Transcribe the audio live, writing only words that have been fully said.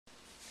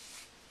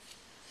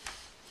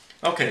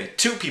Okay,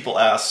 two people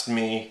asked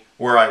me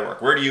where I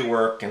work. Where do you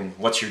work and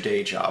what's your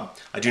day job?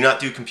 I do not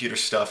do computer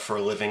stuff for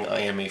a living. I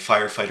am a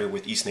firefighter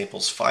with East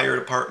Naples Fire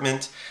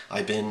Department.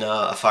 I've been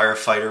a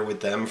firefighter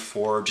with them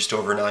for just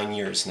over 9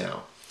 years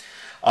now.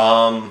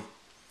 Um,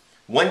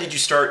 when did you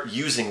start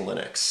using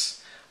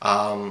Linux?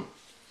 I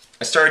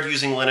started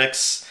using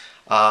Linux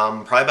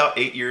probably about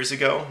 8 years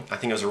ago. I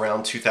think it was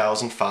around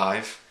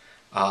 2005.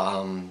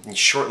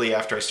 Shortly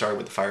after I started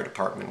with the fire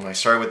department. When I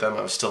started with them,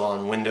 I was still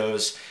on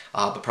Windows,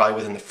 but probably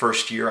within the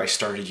first year I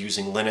started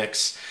using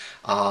Linux.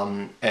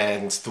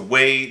 And the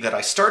way that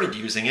I started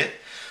using it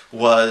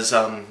was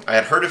I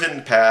had heard of it in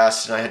the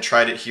past and I had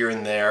tried it here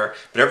and there,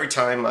 but every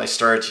time I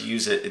started to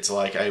use it, it's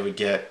like I would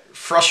get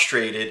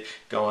frustrated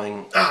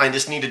going, I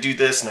just need to do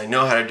this and I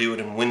know how to do it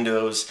in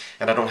Windows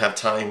and I don't have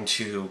time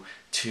to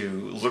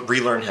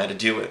relearn how to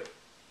do it.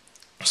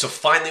 So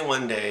finally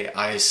one day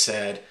I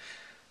said,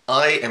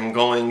 I am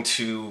going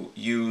to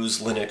use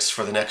Linux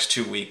for the next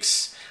 2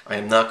 weeks. I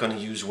am not going to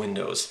use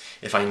Windows.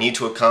 If I need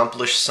to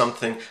accomplish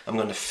something, I'm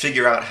going to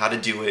figure out how to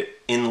do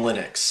it in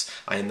Linux.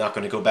 I am not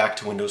going to go back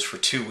to Windows for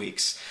 2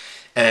 weeks.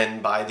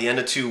 And by the end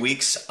of 2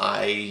 weeks,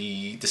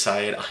 I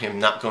decided I am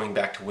not going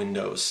back to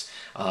Windows.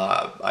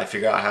 I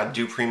figured out how to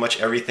do pretty much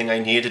everything I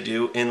needed to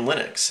do in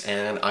Linux,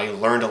 and I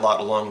learned a lot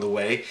along the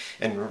way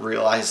and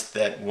realized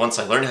that once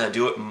I learned how to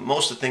do it,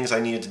 most of the things I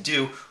needed to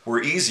do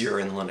were easier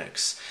in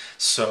Linux.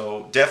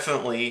 So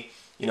definitely,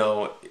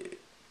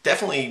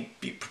 definitely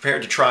be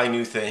prepared to try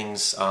new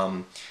things,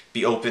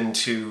 be open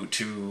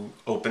to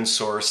open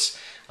source.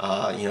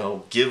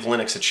 Give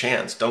Linux a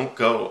chance. Don't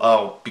go,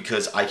 oh,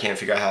 because I can't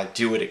figure out how to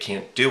do it, it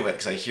can't do it.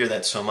 Because I hear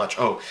that so much.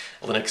 Oh,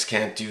 Linux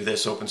can't do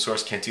this, open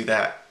source can't do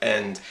that.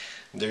 And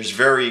there's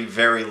very,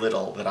 very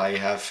little that I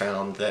have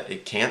found that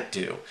it can't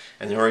do.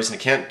 And the only reason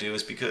it can't do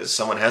is because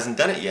someone hasn't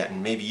done it yet,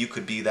 and maybe you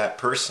could be that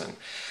person.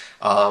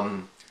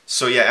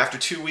 So yeah, after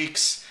 2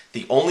 weeks,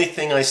 the only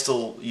thing I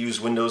still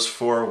use Windows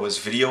for was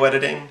video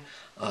editing,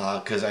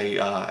 because I,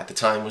 at the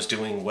time, was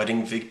doing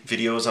wedding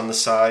videos on the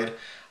side.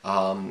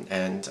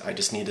 And I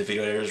just needed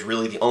video editors.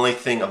 Really, the only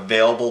thing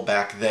available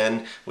back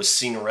then was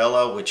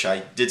Cinerella, which I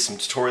did some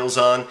tutorials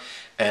on,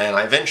 and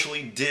I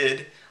eventually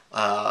did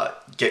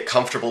get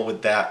comfortable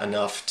with that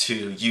enough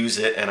to use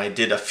it, and I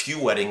did a few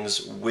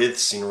weddings with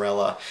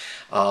Cinerella.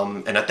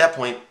 And at that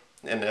point,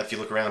 and if you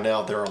look around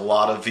now, there are a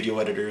lot of video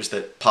editors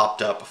that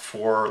popped up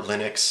for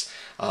Linux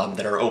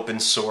that are open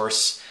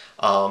source.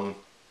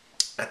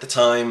 At the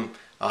time,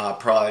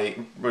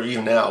 probably, or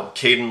even now,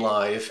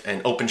 Kdenlive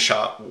and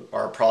OpenShot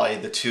are probably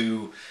the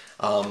two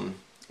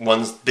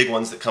big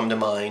ones that come to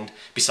mind,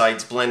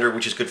 besides Blender,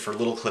 which is good for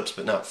little clips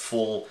but not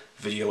full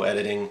video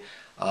editing,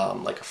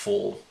 like a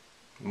full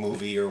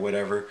movie or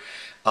whatever.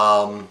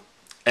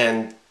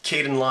 And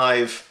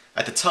Kdenlive,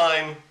 at the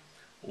time,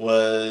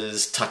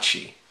 was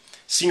touchy.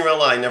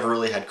 Cinerella I never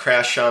really had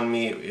crash on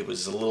me. It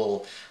was a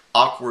little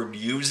awkward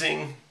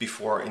using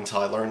until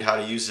I learned how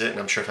to use it, and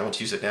I'm sure if I went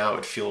to use it now it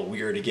would feel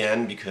weird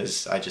again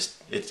because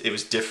it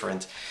was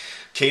different.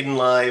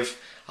 Kdenlive,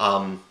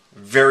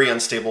 very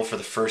unstable for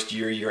the first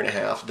year and a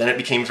half. Then it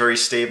became very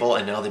stable,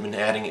 and now they've been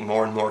adding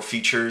more and more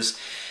features,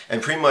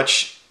 and pretty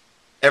much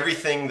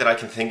everything that I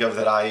can think of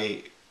that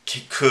I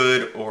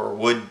could or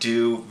would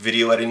do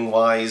video editing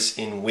wise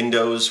in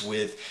Windows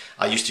with,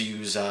 I used to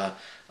use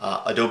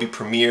Adobe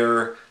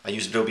Premiere, I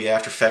used Adobe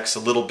After Effects a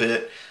little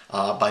bit.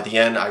 By the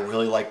end, I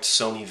really liked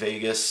Sony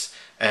Vegas,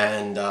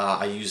 and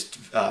I used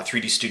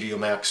 3D Studio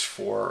Max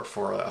for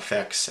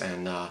effects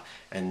and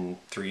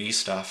 3D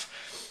stuff.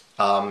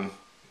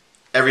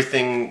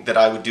 Everything that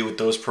I would do with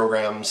those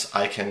programs,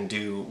 I can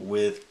do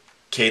with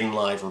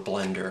Kdenlive or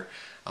Blender.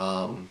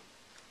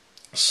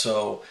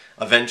 So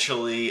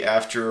eventually,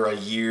 after a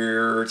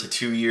year to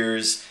 2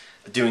 years,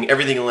 doing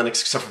everything in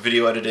Linux except for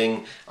video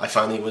editing, I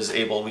finally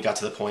we got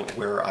to the point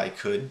where I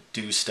could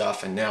do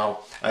stuff, and now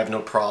I have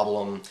no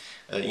problem.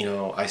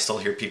 I still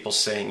hear people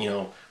saying,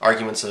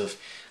 arguments of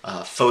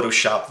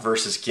Photoshop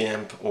versus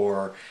GIMP,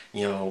 or,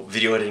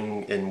 video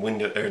editing in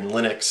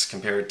Linux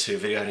compared to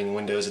video editing in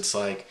Windows. It's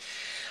like,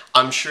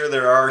 I'm sure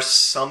there are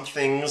some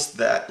things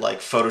that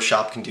like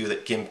Photoshop can do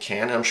that GIMP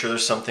can, and I'm sure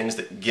there's some things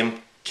that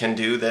GIMP can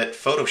do that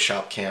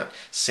Photoshop can't.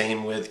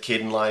 Same with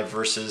Kdenlive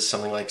versus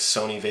something like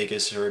Sony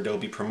Vegas or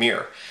Adobe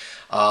Premiere.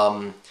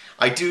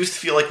 I do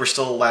feel like we're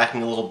still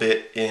lacking a little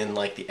bit in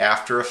like the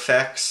After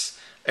Effects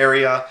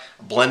area.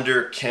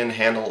 Blender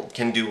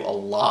can do a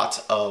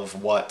lot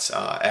of what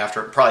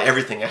probably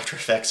everything After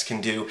Effects can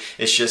do.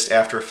 It's just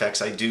After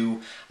Effects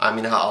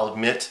I'll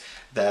admit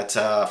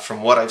that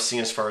from what I've seen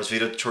as far as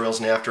video tutorials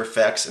in After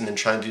Effects and then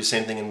trying to do the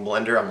same thing in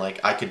Blender, I'm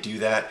like, I could do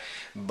that,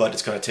 but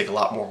it's going to take a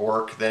lot more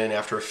work than in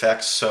After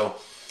Effects. So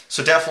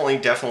definitely,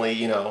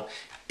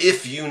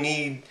 if you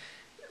need,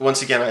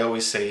 once again, I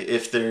always say,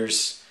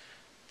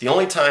 the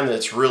only time that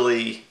it's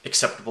really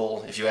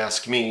acceptable, if you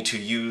ask me, to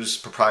use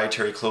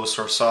proprietary closed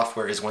source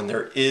software is when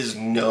there is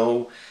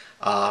no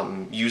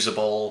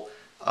usable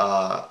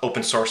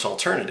open source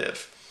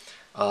alternative.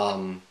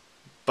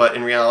 But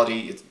in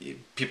reality,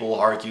 people will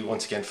argue,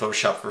 once again,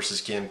 Photoshop versus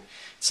GIMP.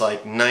 It's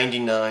like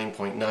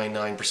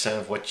 99.99%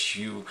 of what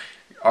you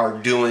are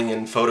doing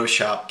in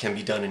Photoshop can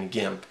be done in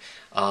GIMP.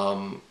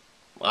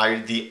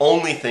 The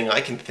only thing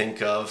I can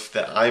think of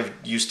that I've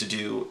used to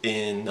do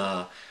in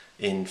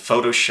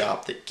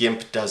Photoshop that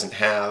GIMP doesn't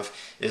have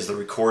is the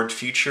record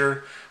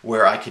feature,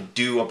 where I could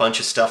do a bunch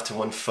of stuff to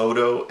one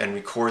photo and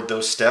record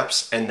those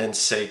steps and then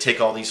say take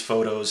all these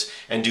photos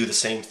and do the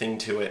same thing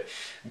to it.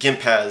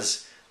 GIMP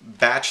has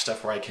batch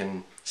stuff where I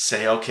can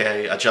say,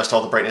 okay, adjust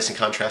all the brightness and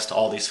contrast to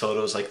all these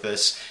photos like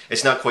this.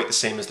 It's not quite the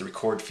same as the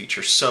record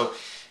feature. So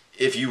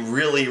if you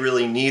really,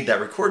 really need that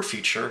record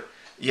feature,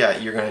 yeah,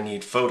 you're going to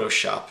need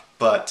Photoshop.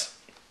 But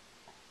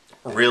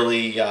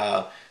really,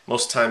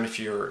 most of the time, if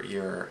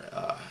you're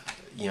a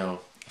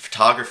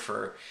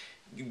photographer,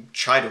 you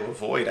try to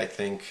avoid, I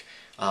think,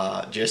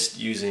 just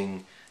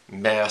using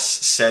mass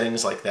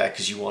settings like that,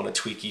 because you want to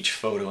tweak each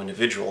photo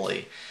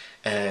individually.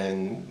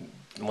 And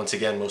once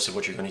again, most of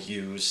what you're going to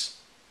use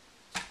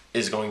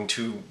is going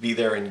to be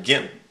there in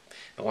GIMP.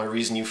 The only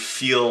reason you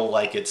feel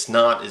like it's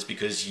not is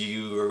because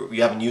you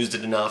haven't used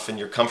it enough and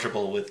you're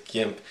comfortable with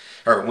GIMP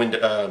or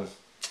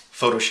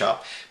Photoshop.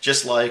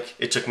 Just like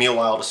it took me a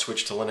while to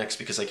switch to Linux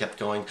because I kept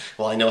going,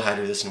 well, I know how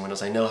to do this in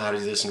Windows, I know how to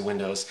do this in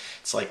Windows.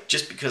 It's like,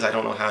 just because I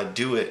don't know how to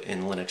do it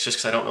in Linux, just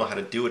because I don't know how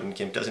to do it in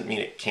GIMP doesn't mean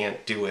it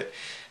can't do it.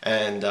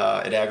 And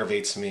it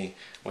aggravates me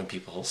when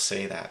people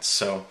say that.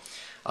 So,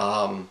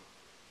 and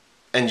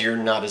you're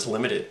not as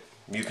limited.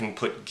 You can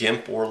put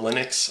GIMP or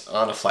Linux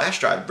on a flash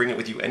drive, bring it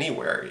with you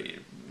anywhere.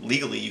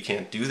 Legally, you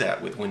can't do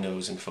that with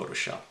Windows and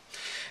Photoshop.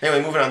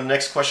 Anyway, moving on to the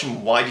next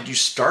question, why did you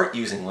start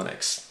using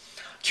Linux?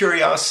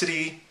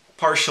 Curiosity,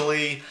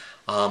 partially.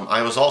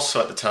 I was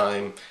also at the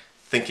time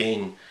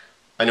thinking,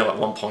 I know at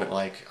one point,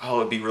 like, oh,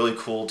 it'd be really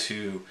cool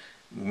to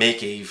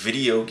make a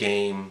video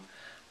game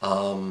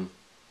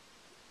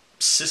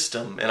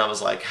system. And I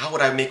was like, how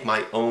would I make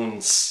my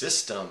own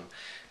system?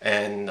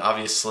 And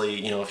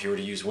obviously, if you were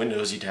to use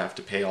Windows, you'd have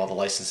to pay all the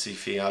licensing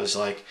fee. I was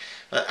like,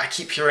 I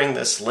keep hearing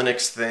this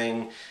Linux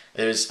thing.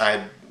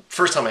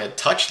 First time I had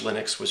touched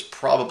Linux was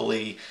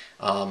probably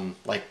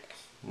like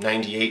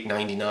 98,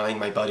 99.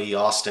 My buddy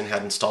Austin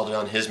had installed it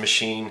on his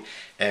machine,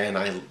 and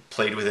I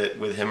played with it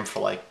with him for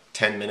like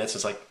 10 minutes.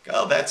 It's like,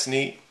 oh, that's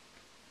neat,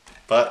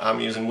 but I'm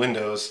using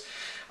Windows.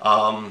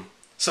 So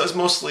it's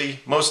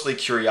mostly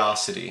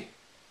curiosity.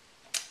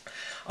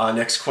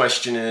 Next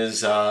question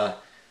is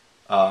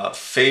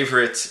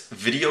favorite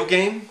video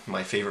game.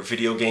 My favorite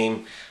video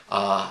game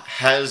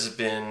has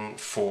been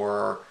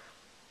for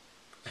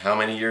how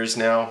many years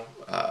now?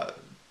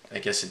 I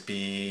guess it'd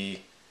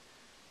be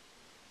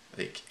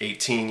like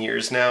 18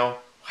 years now.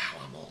 Wow,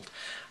 I'm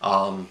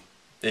old.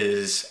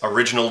 Is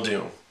Original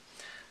Doom,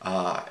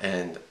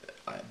 and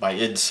by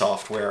id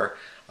Software.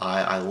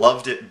 I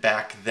loved it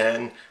back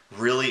then.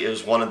 Really, it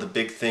was one of the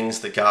big things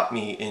that got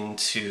me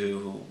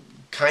into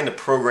kind of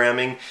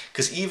programming,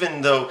 because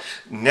even though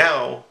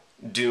now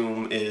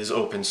Doom is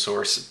open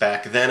source,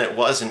 back then it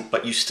wasn't,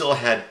 but you still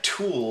had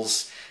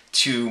tools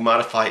to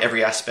modify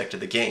every aspect of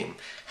the game.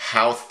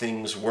 How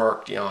things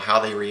worked, how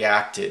they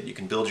reacted. You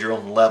can build your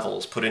own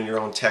levels, put in your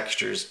own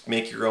textures,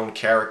 make your own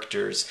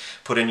characters,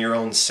 put in your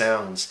own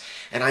sounds.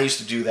 And I used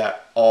to do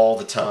that all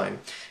the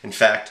time. In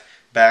fact,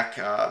 back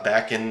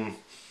in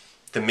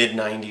the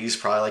mid-90s,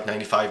 probably like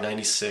 95,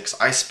 96,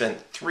 I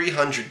spent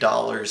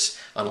 $300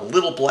 on a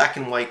little black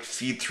and white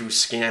feed-through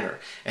scanner.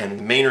 And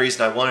the main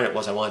reason I wanted it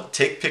was I wanted to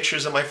take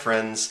pictures of my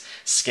friends,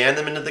 scan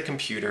them into the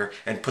computer,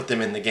 and put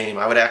them in the game.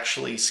 I would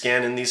actually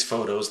scan in these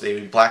photos. They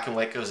would be black and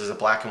white because it's a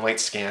black and white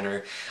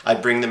scanner.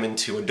 I'd bring them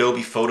into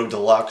Adobe Photo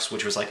Deluxe,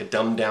 which was like a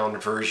dumbed-down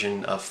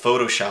version of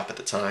Photoshop at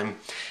the time,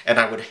 and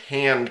I would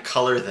hand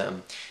color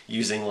them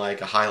using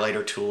like a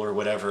highlighter tool or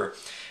whatever,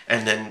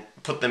 and then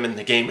put them in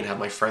the game and have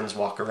my friends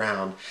walk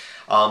around.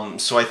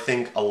 So I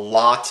think a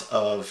lot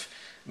of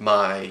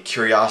my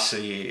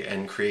curiosity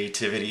and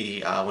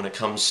creativity when it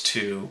comes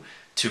to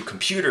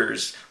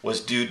computers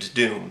was due to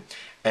Doom.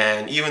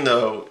 And even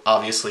though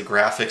obviously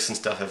graphics and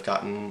stuff have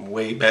gotten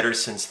way better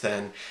since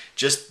then,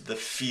 just the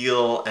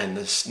feel and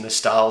the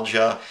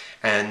nostalgia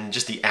and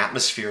just the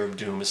atmosphere of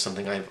Doom is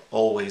something I've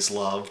always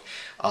loved.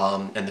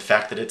 And the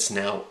fact that it's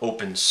now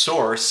open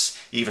source,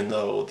 even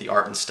though the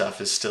art and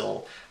stuff is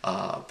still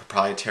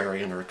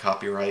proprietary under a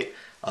copyright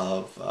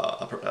of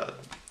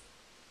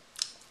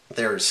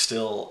it's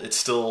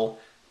still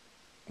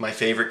my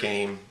favorite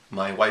game.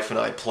 My wife and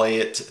I play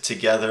it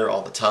together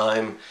all the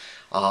time.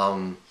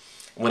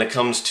 When it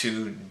comes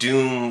to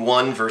Doom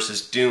 1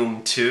 versus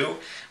Doom 2,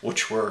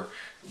 which were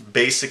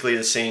basically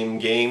the same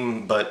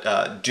game,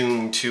 but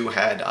Doom 2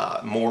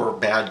 had more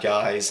bad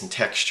guys and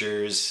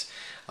textures,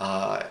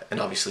 and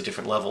obviously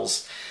different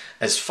levels.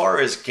 As far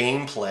as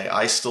gameplay,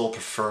 I still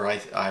prefer,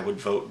 I would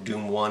vote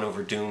Doom 1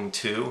 over Doom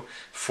 2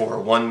 for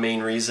one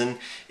main reason,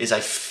 is I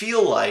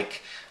feel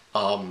like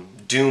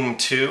Doom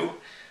 2,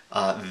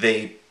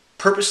 they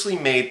purposely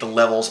made the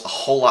levels a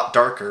whole lot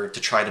darker to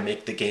try to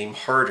make the game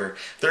harder.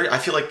 I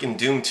feel like in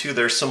Doom 2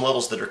 there's some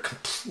levels that are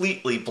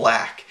completely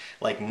black,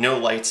 like no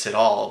lights at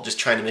all, just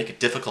trying to make it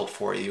difficult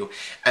for you.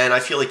 And I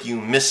feel like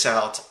you miss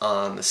out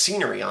on the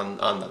scenery,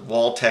 on the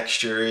wall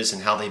textures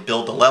and how they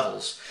build the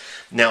levels.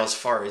 Now, as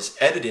far as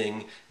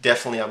editing,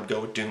 definitely I would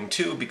go with Doom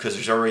 2 because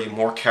there's already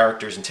more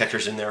characters and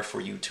textures in there for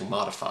you to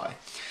modify.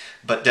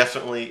 But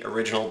definitely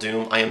original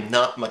Doom. I am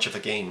not much of a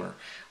gamer.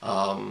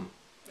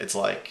 It's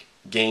like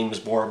games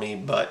bore me,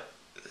 but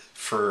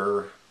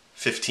for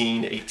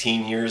 15,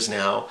 18 years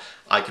now,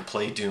 I could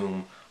play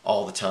Doom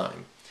all the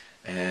time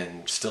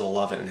and still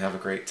love it and have a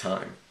great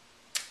time.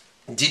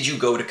 Did you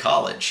go to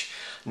college?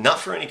 Not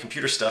for any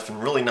computer stuff,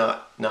 and really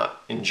not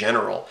in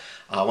general.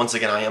 Once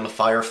again, I am a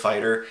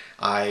firefighter.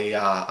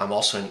 I'm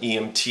also an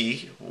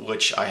EMT,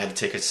 which I had to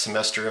take a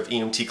semester of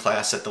EMT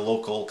class at the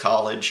local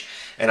college,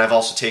 and I've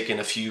also taken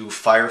a few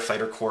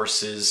firefighter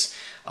courses,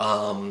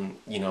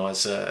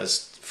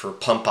 as for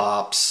pump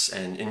ops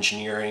and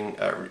engineering.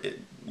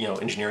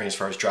 Engineering as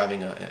far as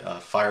driving a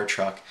fire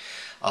truck,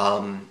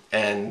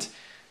 and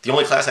the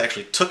only class I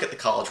actually took at the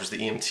college was the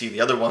EMT.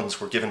 The other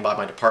ones were given by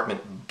my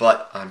department,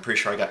 but I'm pretty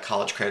sure I got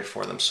college credit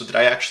for them. So did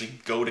I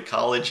actually go to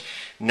college?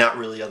 Not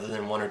really, other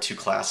than 1 or 2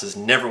 classes.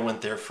 Never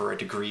went there for a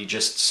degree,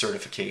 just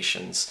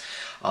certifications.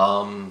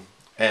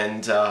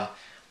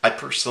 I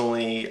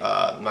personally,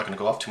 I'm not going to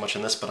go off too much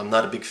on this, but I'm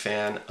not a big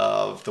fan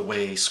of the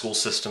way school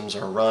systems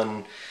are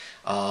run.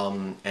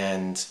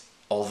 And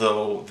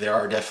although there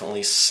are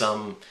definitely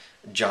some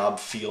job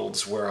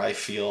fields where I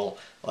feel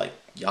like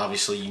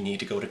obviously you need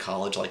to go to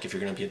college, like if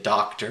you're going to be a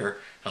doctor,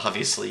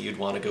 obviously you'd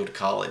want to go to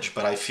college,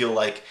 but I feel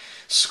like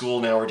school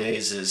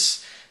nowadays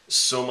is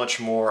so much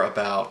more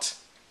about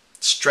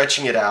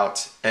stretching it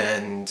out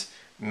and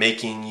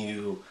making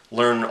you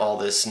learn all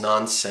this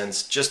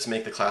nonsense just to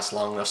make the class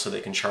long enough so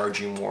they can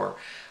charge you more,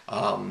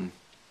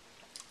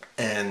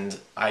 and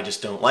I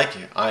just don't like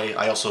it.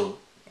 I also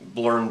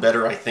learn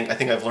better. I think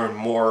I've learned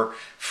more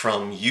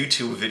from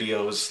YouTube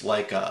videos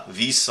like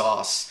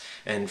Vsauce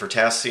and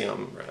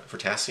Vertasium,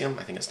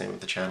 I think that's the name of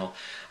the channel,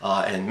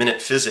 and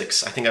Minute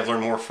Physics. I think I've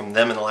learned more from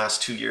them in the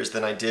last 2 years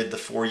than I did the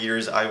 4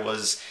 years I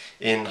was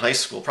in high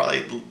school,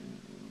 probably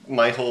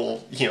my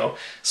whole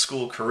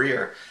school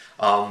career.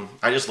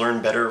 I just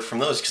learn better from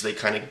those because they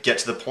kind of get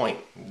to the point.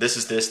 This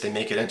is this, they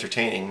make it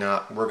entertaining,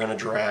 not we're going to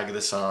drag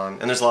this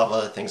on. And there's a lot of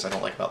other things I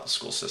don't like about the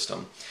school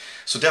system.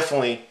 So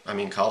definitely, I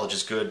mean, college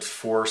is good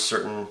for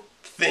certain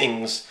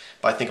things,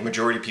 but I think a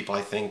majority of people,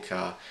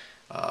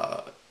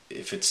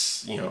 if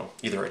it's,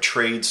 either a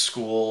trade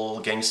school,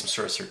 getting some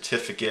sort of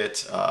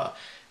certificate,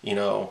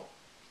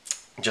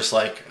 just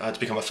like to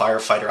become a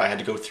firefighter, I had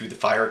to go through the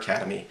fire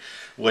academy,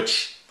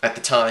 which at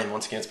the time,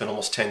 once again, it's been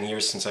almost 10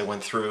 years since I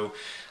went through.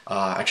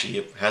 Actually,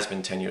 it has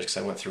been 10 years because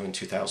I went through in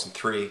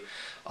 2003.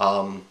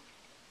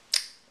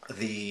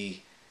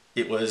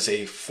 It was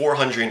a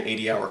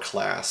 480-hour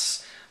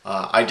class.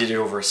 I did it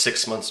over a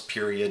 6 months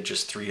period,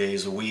 just 3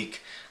 days a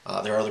week.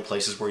 There are other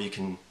places where you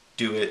can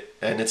do it,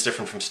 and it's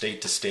different from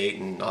state to state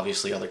and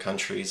obviously other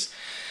countries.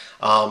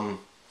 But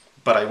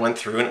I went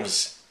through and it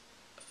was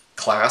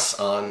class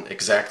on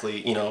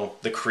exactly,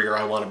 the career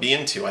I want to be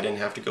into. I didn't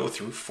have to go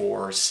through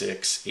 4,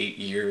 6, 8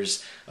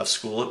 years of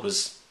school. It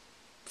was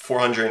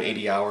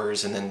 480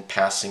 hours and then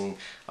passing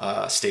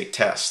state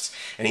tests.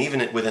 And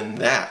even within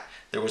that,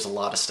 there was a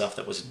lot of stuff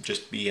that was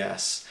just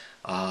BS.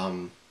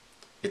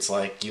 It's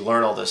like you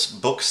learn all this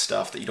book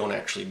stuff that you don't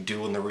actually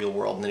do in the real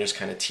world, and they just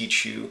kind of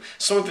teach you.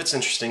 Some of it's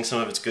interesting, some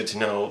of it's good to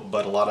know,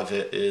 but a lot of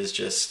it is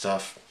just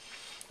stuff.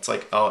 It's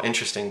like, oh,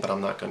 interesting, but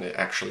I'm not going to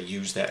actually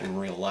use that in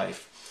real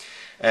life.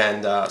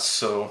 And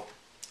so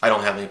I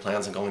don't have any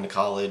plans on going to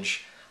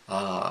college.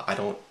 I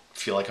don't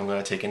feel like I'm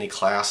going to take any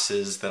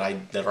classes that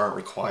aren't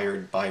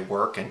required by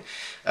work. And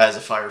as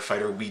a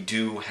firefighter, we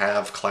do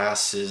have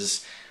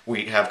classes.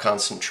 We have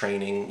constant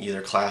training,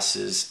 either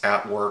classes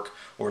at work,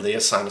 or they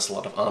assign us a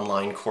lot of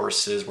online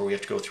courses where we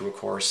have to go through a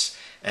course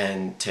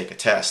and take a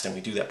test, and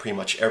we do that pretty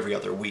much every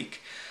other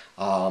week.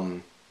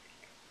 So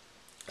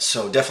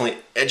definitely,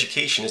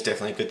 education is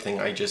definitely a good thing.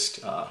 I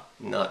just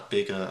not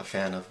big a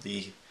fan of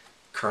the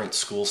current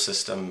school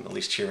system, at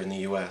least here in the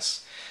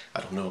U.S. I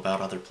don't know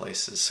about other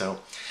places. So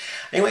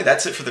anyway,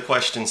 that's it for the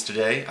questions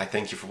today. I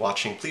thank you for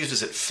watching. Please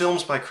visit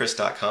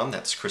filmsbychris.com.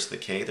 That's Chris with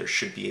a K. There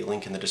should be a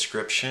link in the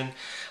description.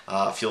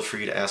 Feel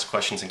free to ask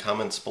questions and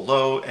comments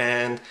below,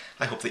 and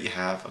I hope that you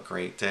have a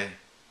great day.